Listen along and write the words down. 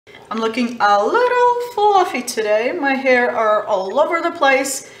I'm looking a little fluffy today. My hair are all over the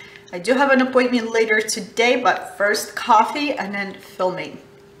place. I do have an appointment later today, but first coffee and then filming.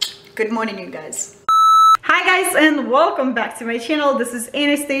 Good morning, you guys. Hi guys, and welcome back to my channel. This is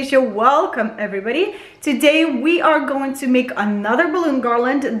Anastasia. Welcome everybody. Today we are going to make another balloon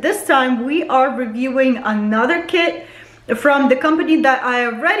garland. This time we are reviewing another kit from the company that I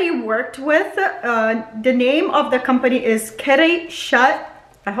already worked with. The name of the company is Kere Shut.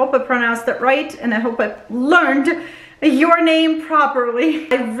 I hope I pronounced it right, and I hope I learned your name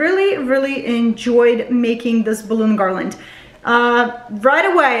properly. I really enjoyed making this balloon garland. Right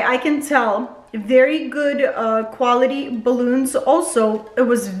away I can tell very good quality balloons. Also, it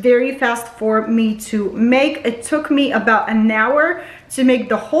was very fast for me to make. It took me about an hour to make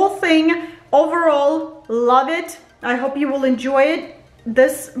the whole thing. Overall, love it. I hope you will enjoy it.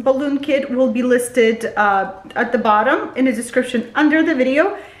 This balloon kit will be listed at the bottom in the description under the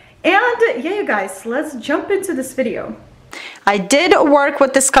video. And yeah, you guys, let's jump into this video. I did work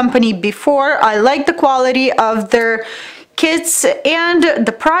with this company before. I like the quality of their kits, and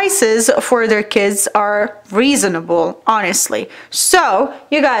the prices for their kits are reasonable, honestly. So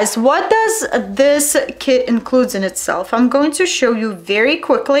you guys, what does this kit includes in itself? I'm going to show you very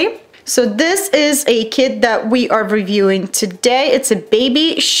quickly. So this is a kit that we are reviewing today. It's a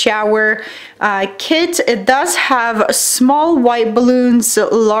baby shower kit. It does have small white balloons,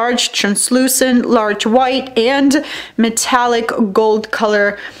 large translucent, large white, and metallic gold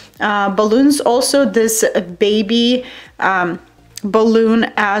color balloons. Also this baby balloon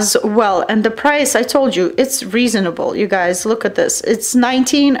as well, and the price, I told you, it's reasonable. You guys, look at this. It's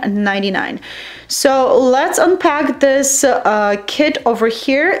 $19.99. So let's unpack this kit over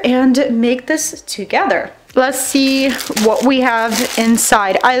here and make this together. Let's see what we have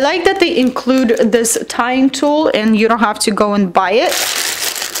inside. I like that they include this tying tool and you don't have to go and buy it.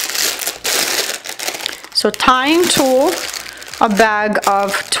 So tying tool, a bag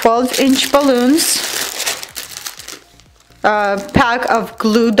of 12-inch balloons, a pack of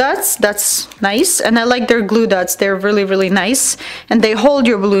glue dots. That's nice, and I like their glue dots. They're really nice, and they hold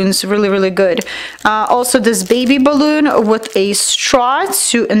your balloons really good. Also this baby balloon with a straw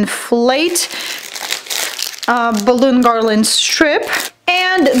to inflate balloon garland strip,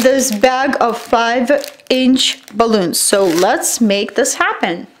 and this bag of 5-inch balloons. So let's make this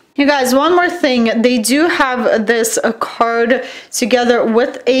happen. You guys, one more thing, they do have this card together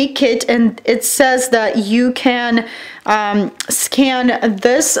with a kit, and it says that you can scan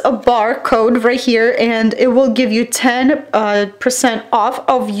this barcode right here and it will give you 10% off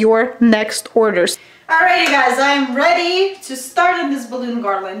of your next orders. Alrighty guys, I'm ready to start on this balloon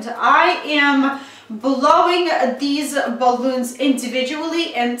garland. I am blowing these balloons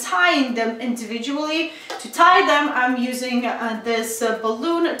individually and tying them individually. To tie them, I'm using this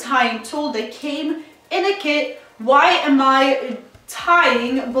balloon tying tool that came in a kit. Why am I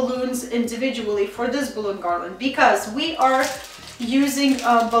tying balloons individually for this balloon garland? Because we are using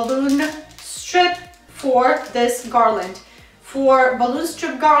a balloon strip for this garland. For balloon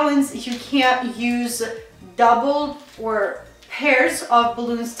strip garlands, you can't use double or pairs of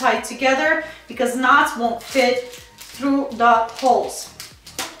balloons tied together because knots won't fit through the holes.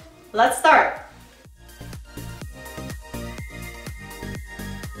 Let's start.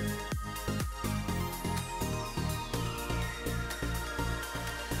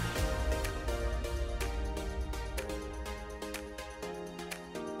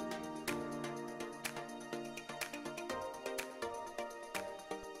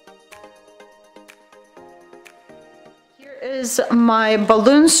 Is my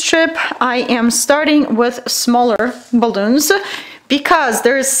balloon strip. I am starting with smaller balloons because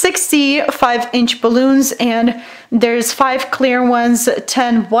there's 65-inch balloons and there's 5 clear ones,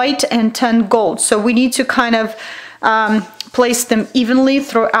 10 white and 10 gold. So we need to kind of place them evenly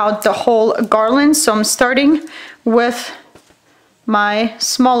throughout the whole garland. So I'm starting with my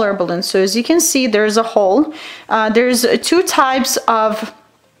smaller balloons. So as you can see, there's a hole. There's 2 types of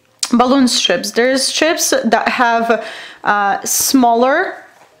balloon strips. There's strips that have smaller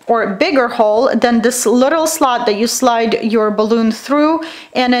or bigger hole than this little slot that you slide your balloon through,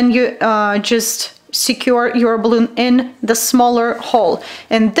 and then you just secure your balloon in the smaller hole.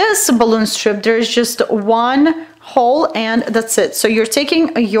 In this balloon strip, there's just one hole and that's it. So you're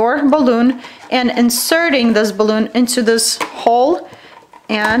taking your balloon and inserting this balloon into this hole,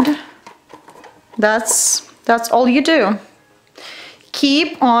 and that's all you do.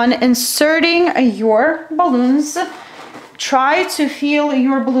 Keep on inserting your balloons try to feel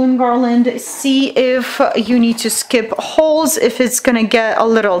your balloon garland, see if you need to skip holes. If it's gonna get a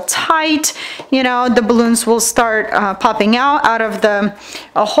little tight, you know, the balloons will start popping out of the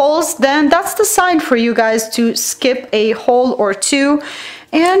holes, then that's the sign for you guys to skip a hole or two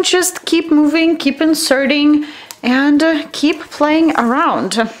and just keep moving, keep inserting, and keep playing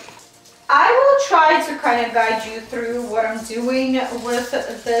around. I will try to kind of guide you through what I'm doing with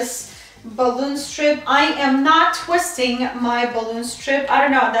this balloon strip. I am not twisting my balloon strip. I don't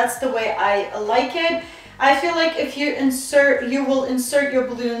know, that's the way I like it. I feel like if you will insert your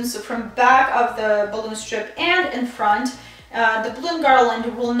balloons from back of the balloon strip and in front, the balloon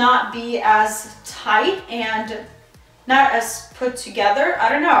garland will not be as tight and not as put together. I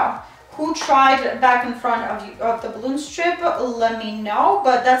don't know. Who tried back in front of the balloon strip? Let me know,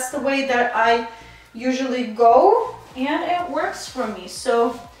 but that's the way that I usually go and it works for me.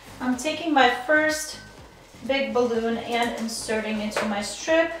 So I'm taking my first big balloon and inserting into my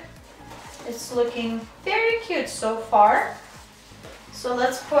strip. It's looking very cute so far. So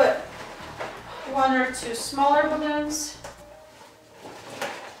let's put 1 or 2 smaller balloons.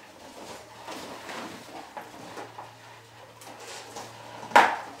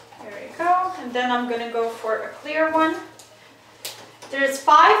 There we go. And then I'm gonna go for a clear one. There's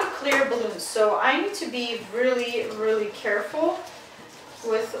 5 clear balloons, so I need to be really, really careful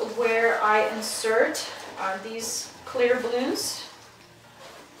with where I insert these clear balloons.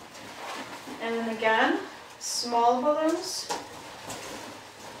 And then again, small balloons.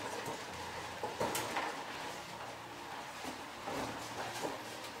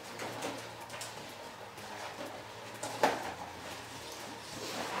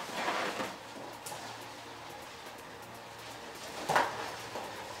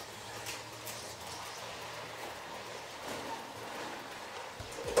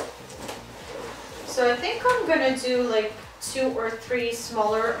 So I think I'm gonna do like 2 or 3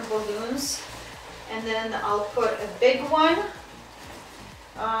 smaller balloons, and then I'll put a big one.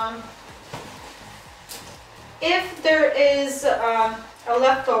 If there is a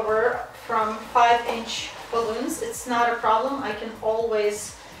leftover from 5-inch balloons, it's not a problem. I can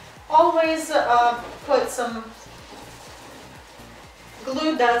always put some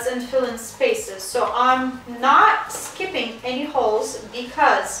glue dots and fill in spaces. So I'm not skipping any holes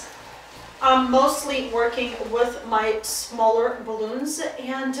because I'm mostly working with my smaller balloons,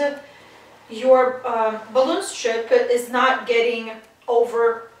 and your balloon strip is not getting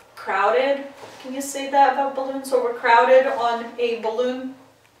overcrowded. Can you say that about balloons? Overcrowded on a balloon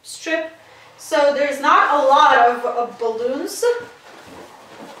strip. So there's not a lot of balloons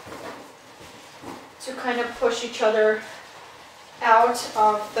to kind of push each other out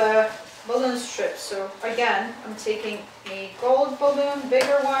of the balloon strip. So again, I'm taking a gold balloon,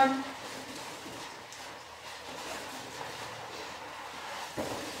 bigger one.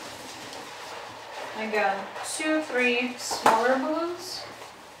 Again, 2, 3 smaller balloons.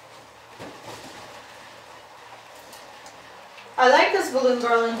 I like this balloon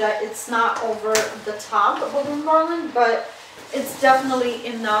garland that it's not over the top balloon garland, but it's definitely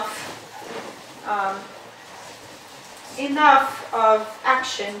enough of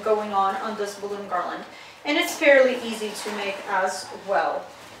action going on this balloon garland, and it's fairly easy to make as well.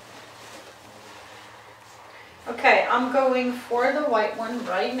 Okay, I'm going for the white one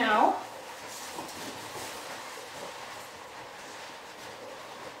right now.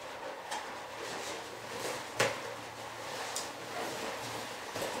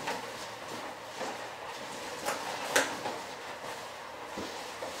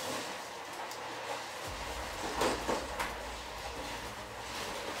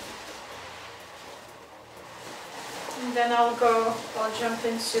 And then I'll jump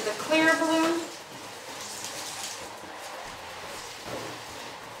into the clear balloon.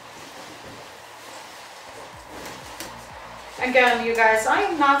 Again, you guys, I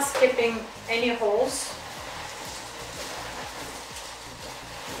am not skipping any holes.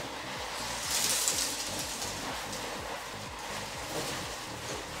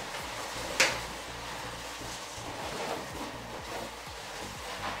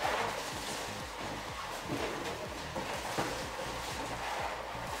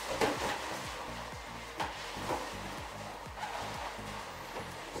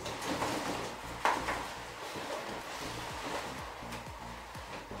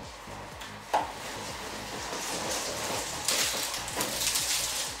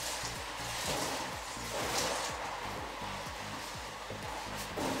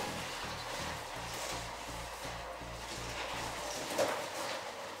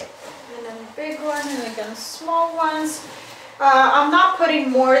 Big one, and again small ones. I'm not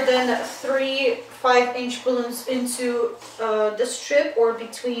putting more than 3 5-inch balloons into the strip or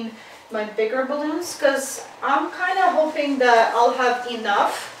between my bigger balloons, because I'm kind of hoping that I'll have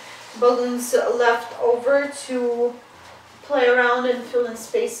enough balloons left over to play around and fill in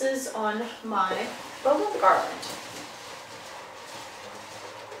spaces on my balloon garland.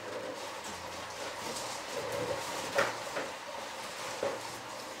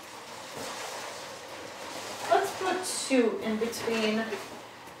 Let's put 2 in between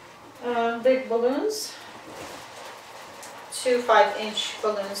big balloons. 2 5-inch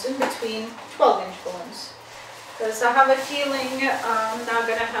balloons in between 12-inch balloons, because I have a feeling I'm not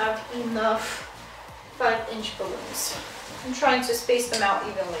gonna have enough 5-inch balloons. I'm trying to space them out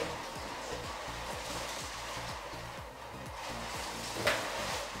evenly.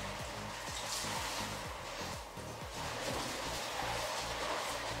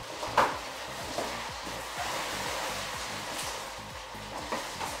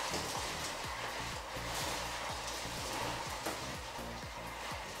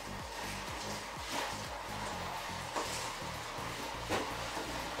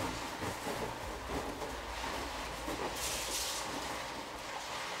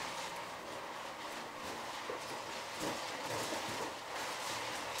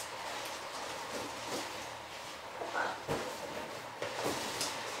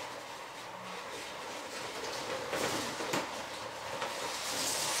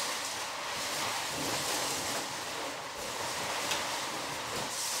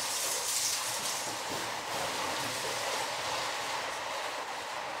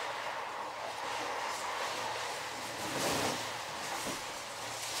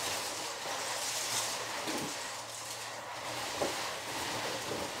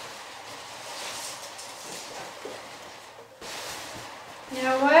 You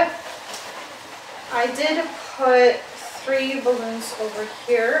know what? I did put 3 balloons over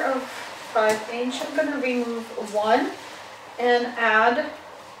here of 5-inch. I'm gonna remove 1 and add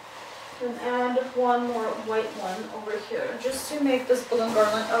one more white one over here, just to make this balloon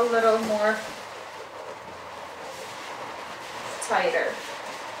garland a little more tighter.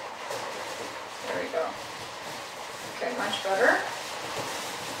 There we go. Okay, much better.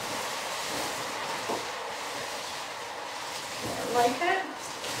 I like it.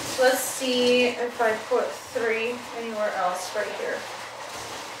 Let's see if I put 3 anywhere else right here.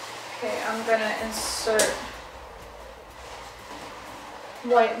 Okay, I'm gonna insert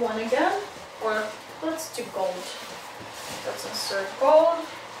white one again, or let's do gold. Let's insert gold.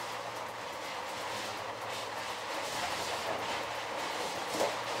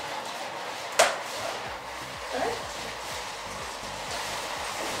 Okay.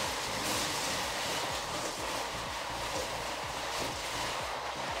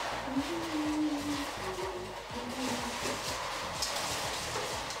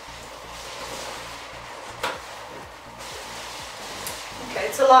 Okay,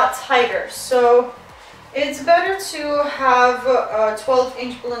 it's a lot tighter, so it's better to have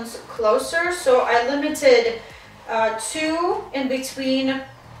 12-inch balloons closer. So I limited 2 in between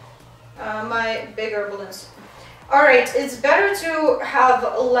my bigger balloons. All right, it's better to have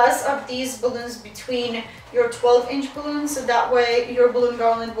less of these balloons between your 12-inch balloons, so that way your balloon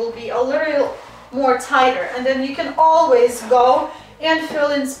garland will be a little more tighter, and then you can always go and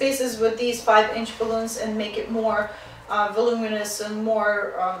fill in spaces with these 5-inch balloons and make it more voluminous and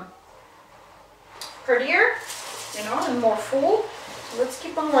more prettier, you know, and more full. So let's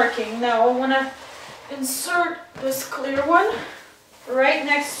keep on working. Now I want to insert this clear one right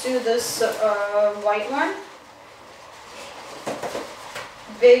next to this white one,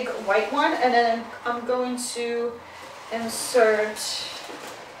 big white one, and then I'm going to insert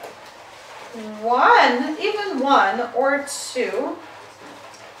even one or 2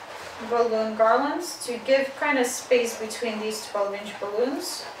 balloon garlands to give kind of space between these 12-inch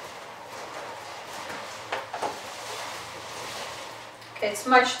balloons. Okay, it's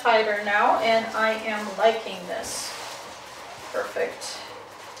much tighter now, and I am liking this. Perfect.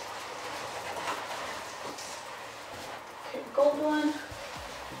 Okay, gold one.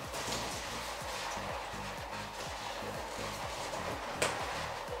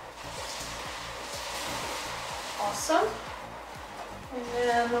 Awesome. And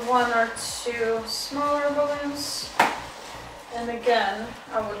then 1 or 2 smaller balloons. And again,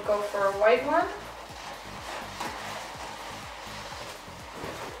 I would go for a white one.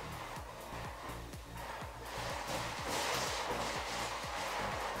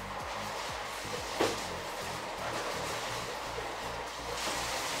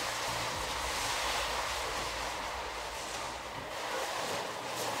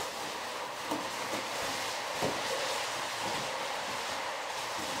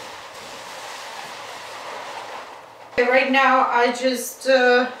 Okay, right now I just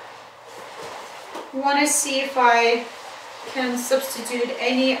want to see if I can substitute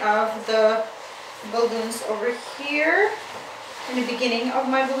any of the balloons over here in the beginning of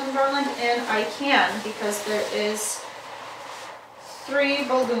my balloon garland, and I can, because there is 3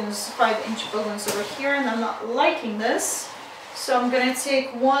 balloons, 5-inch balloons over here, and I'm not liking this. So I'm going to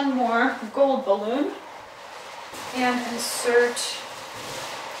take one more gold balloon and insert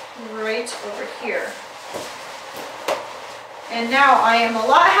right over here. And now I am a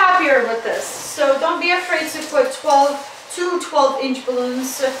lot happier with this. So don't be afraid to put 2 12-inch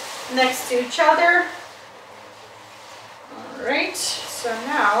balloons next to each other. Alright, so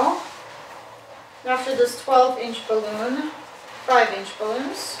now, after this 12-inch balloon, 5-inch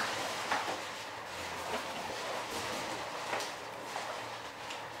balloons.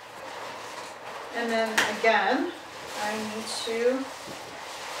 And then again, I need to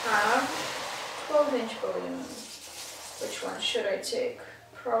have 12-inch balloon. Which one should I take?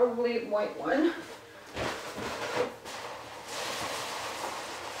 Probably white one.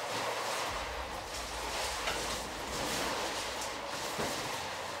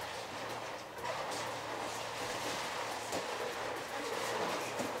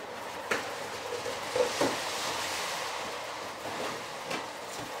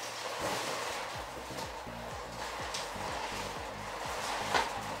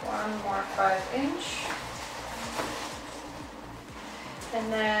 One more 5-inch.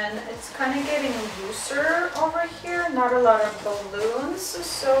 And then it's kind of getting looser over here, not a lot of balloons,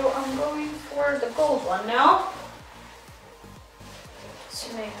 so I'm going for the gold one now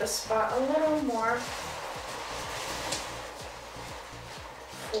to make the spot a little more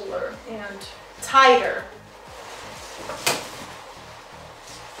fuller and tighter.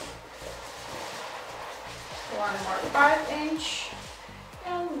 One more 5-inch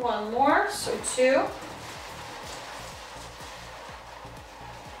and one more, so 2.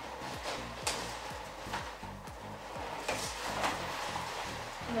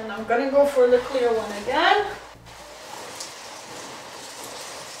 And then I'm gonna go for the clear one again.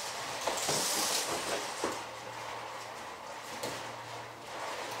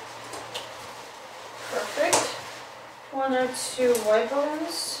 Perfect. 1 or 2 white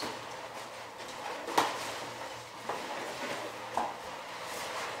balloons.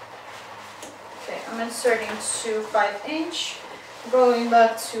 Okay, I'm inserting 2 5-inch, going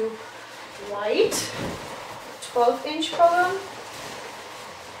back to white, 12-inch balloon.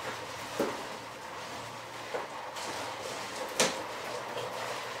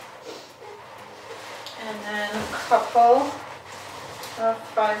 And then a couple of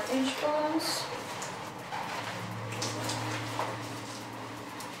 5-inch balloons.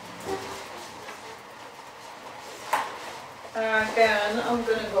 Again, I'm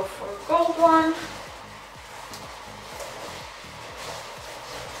gonna go for a gold one.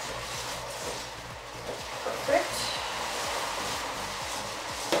 Perfect.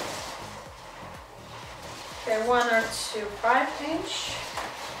 Okay, 1 or 2 5-inch.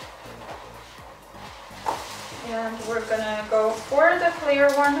 And we're gonna go for the clear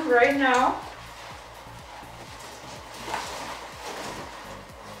one right now.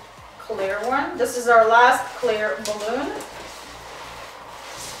 Clear one. This is our last clear balloon.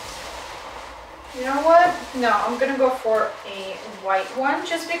 You know what? No, I'm gonna go for a white one,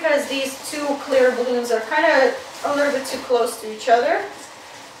 just because these 2 clear balloons are kind of a little bit too close to each other.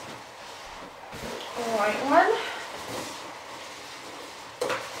 White one.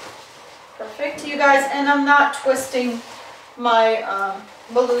 Perfect, you guys, and I'm not twisting my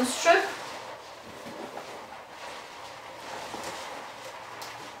balloon strip.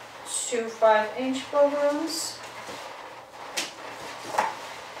 2 5-inch balloons.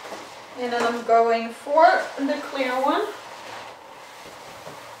 And then I'm going for the clear one.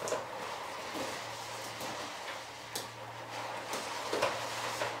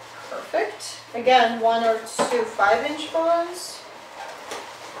 Perfect. Again, 1 or 2 5-inch balloons.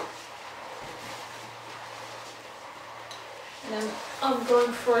 And then I'm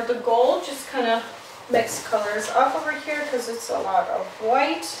going for the gold, just kind of mix colors up over here because it's a lot of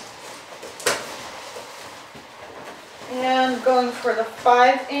white. And going for the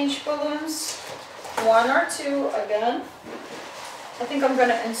 5-inch balloons, 1 or 2 again. I think I'm going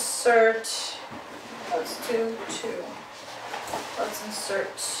to insert, let's do 2. Let's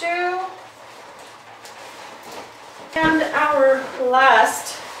insert 2. And our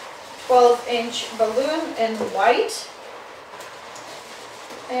last 12-inch balloon in white.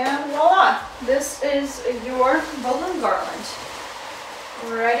 And voila, this is your balloon garland.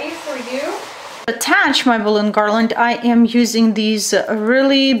 Ready for you Attach my balloon garland, I am using these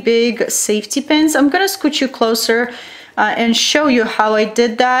really big safety pins. I'm gonna scoot you closer and show you how I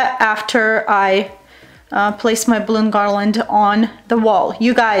did that after I placed my balloon garland on the wall.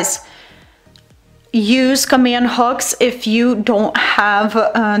 You guys, use command hooks if you don't have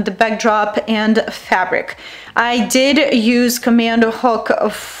the backdrop and fabric. I did use command hook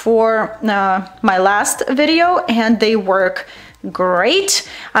for my last video and they work great.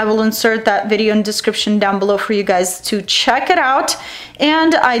 I will insert that video in description down below for you guys to check it out.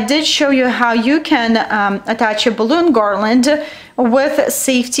 And I did show you how you can attach a balloon garland with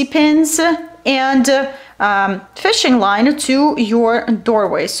safety pins and fishing line to your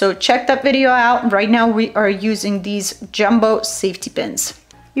doorway. So check that video out. Right now we are using these jumbo safety pins.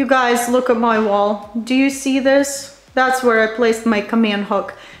 You guys, look at my wall. Do you see this? That's where I placed my command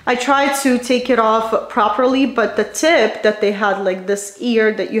hook. I tried to take it off properly, but the tip that they had, like this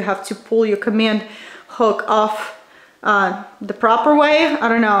ear that you have to pull your command hook off the proper way, I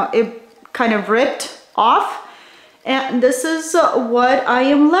don't know, it kind of ripped off. And this is what I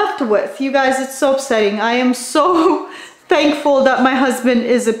am left with. You guys, it's so upsetting. I am so thankful that my husband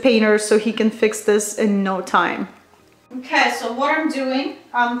is a painter so he can fix this in no time. Okay, so what I'm doing,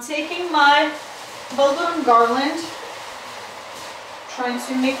 I'm taking my balloon garland, trying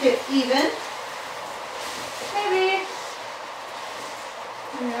to make it even. Maybe,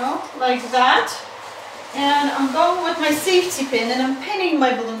 you know, like that. And I'm going with my safety pin and I'm pinning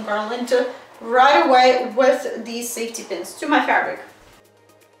my balloon garland right away with these safety pins to my fabric.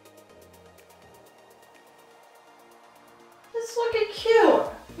 It's looking cute.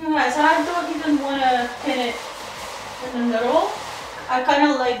 You guys, I don't even want to pin it in the middle. I kind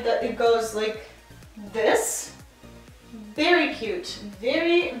of like that it goes like this. Very cute.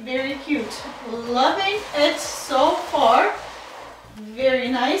 Very, very cute. Loving it so far. Very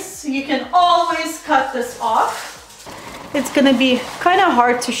nice. You can always cut this off. It's gonna be kind of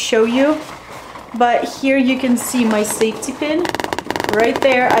hard to show you, but here you can see my safety pin right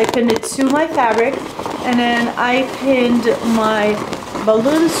there. I pinned it to my fabric and then I pinned my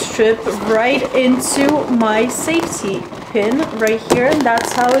balloon strip right into my safety pin right here, and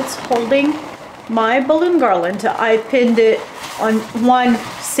that's how it's holding my balloon garland. I pinned it on one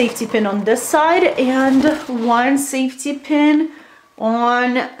safety pin on this side and one safety pin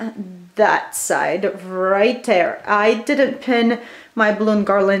on that side right there. I didn't pin my balloon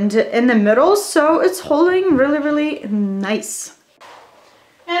garland in the middle, so it's holding really, really nice.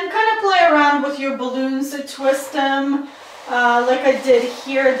 And kind of play around with your balloons, twist them like I did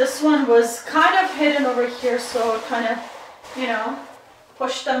here. This one was kind of hidden over here, so kind of, you know,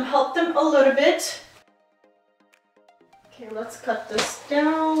 push them, help them a little bit. Okay, let's cut this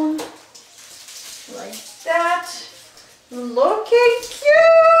down like that. Looking cute!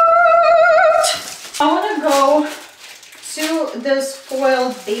 I want to go to this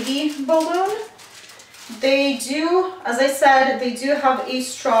foil baby balloon. They do, as I said, they do have a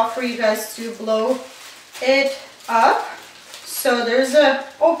straw for you guys to blow it up. So there's an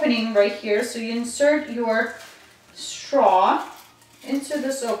opening right here. So you insert your straw into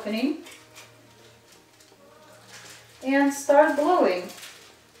this opening and start blowing.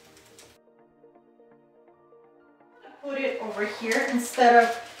 Put it over here instead of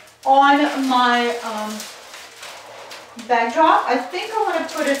on my backdrop. I think I want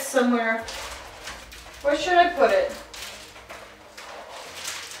to put it somewhere. Where should I put it?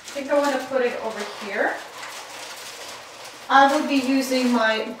 I think I want to put it over here. I will be using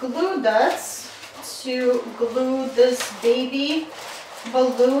my glue dots to glue this baby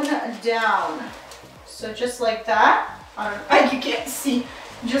balloon down. So just like that. I don't know, you can't see.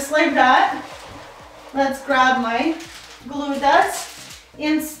 Just like that. Let's grab my glue dots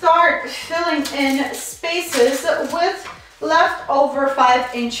and start filling in spaces with leftover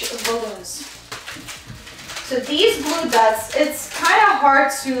 5-inch balloons. So these glue dots, it's kind of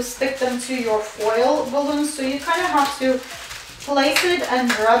hard to stick them to your foil balloons, so you kind of have to place it and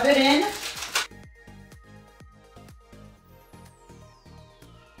rub it in.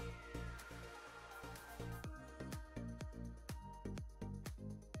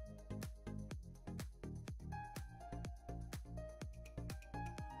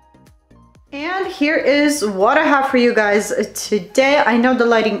 And here is what I have for you guys today. I know the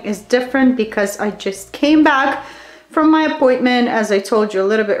lighting is different because I just came back from my appointment, as I told you a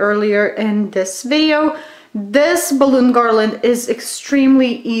little bit earlier in this video. This balloon garland is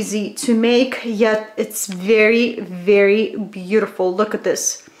extremely easy to make, yet it's very, very beautiful. Look at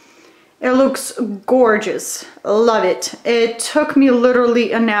this. It looks gorgeous. Love it. It took me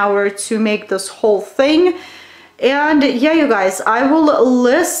literally an hour to make this whole thing. And yeah, you guys, I will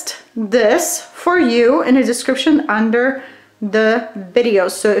list this for you in the description under the video.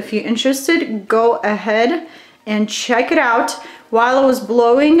 So if you're interested, go ahead and check it out. While I was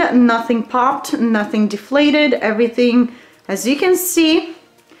blowing, nothing popped, nothing deflated, everything, as you can see,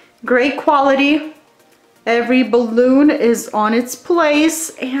 great quality. Every balloon is on its place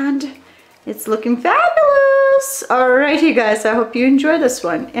and it's looking fabulous. All right, you guys, I hope you enjoy this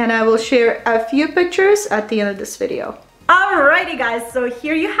one, and I will share a few pictures at the end of this video. Alrighty guys, so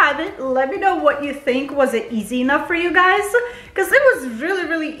here you have it. Let me know what you think. Was it easy enough for you guys? Because it was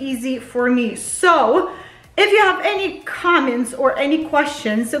really easy for me. So if you have any comments or any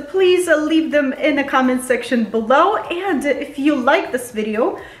questions, please leave them in the comment section below. And if you like this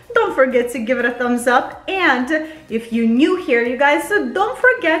video, don't forget to give it a thumbs up. And if you're new here, you guys, don't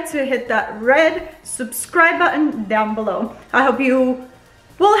forget to hit that red subscribe button down below. I hope you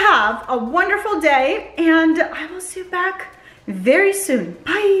will have a wonderful day, and I will see you back very soon.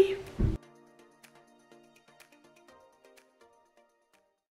 Bye.